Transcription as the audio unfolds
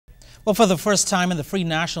Well, for the first time in the Free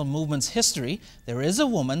National Movement's history, there is a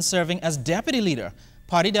woman serving as deputy leader.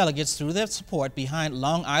 Party delegates threw their support behind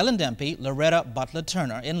Long Island MP Loretta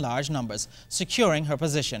Butler-Turner in large numbers, securing her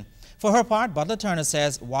position. For her part, Butler-Turner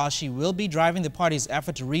says while she will be driving the party's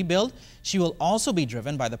effort to rebuild, she will also be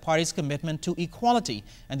driven by the party's commitment to equality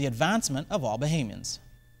and the advancement of all Bahamians.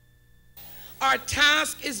 Our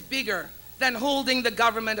task is bigger than holding the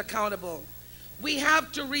government accountable. We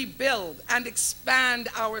have to rebuild and expand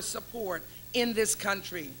our support in this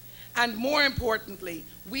country. And more importantly,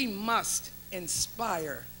 we must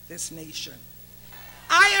inspire this nation.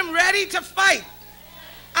 I am ready to fight.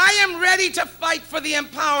 I am ready to fight for the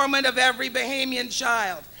empowerment of every Bahamian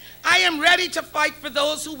child. I am ready to fight for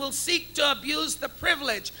those who will seek to abuse the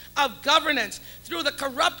privilege of governance through the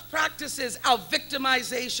corrupt practices of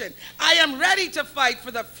victimization. I am ready to fight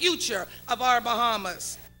for the future of our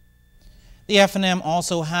Bahamas. The FNM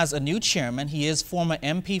also has a new chairman. He is former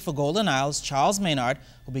MP for Golden Isles, Charles Maynard,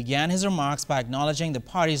 who began his remarks by acknowledging the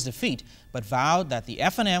party's defeat, but vowed that the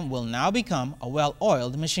FNM will now become a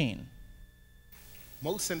well-oiled machine.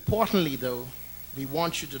 Most importantly, though, we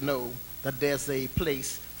want you to know that there's a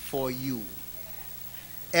place for you.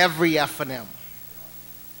 Every FNM.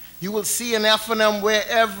 You will see an FNM where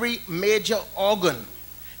every major organ,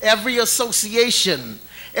 every association,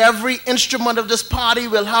 every instrument of this party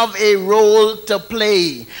will have a role to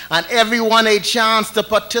play, and everyone a chance to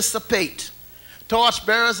participate.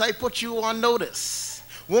 Torchbearers, I put you on notice.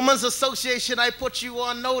 Women's Association, I put you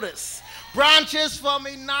on notice. Branches from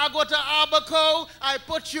Inagua to Abaco, I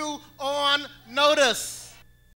put you on notice.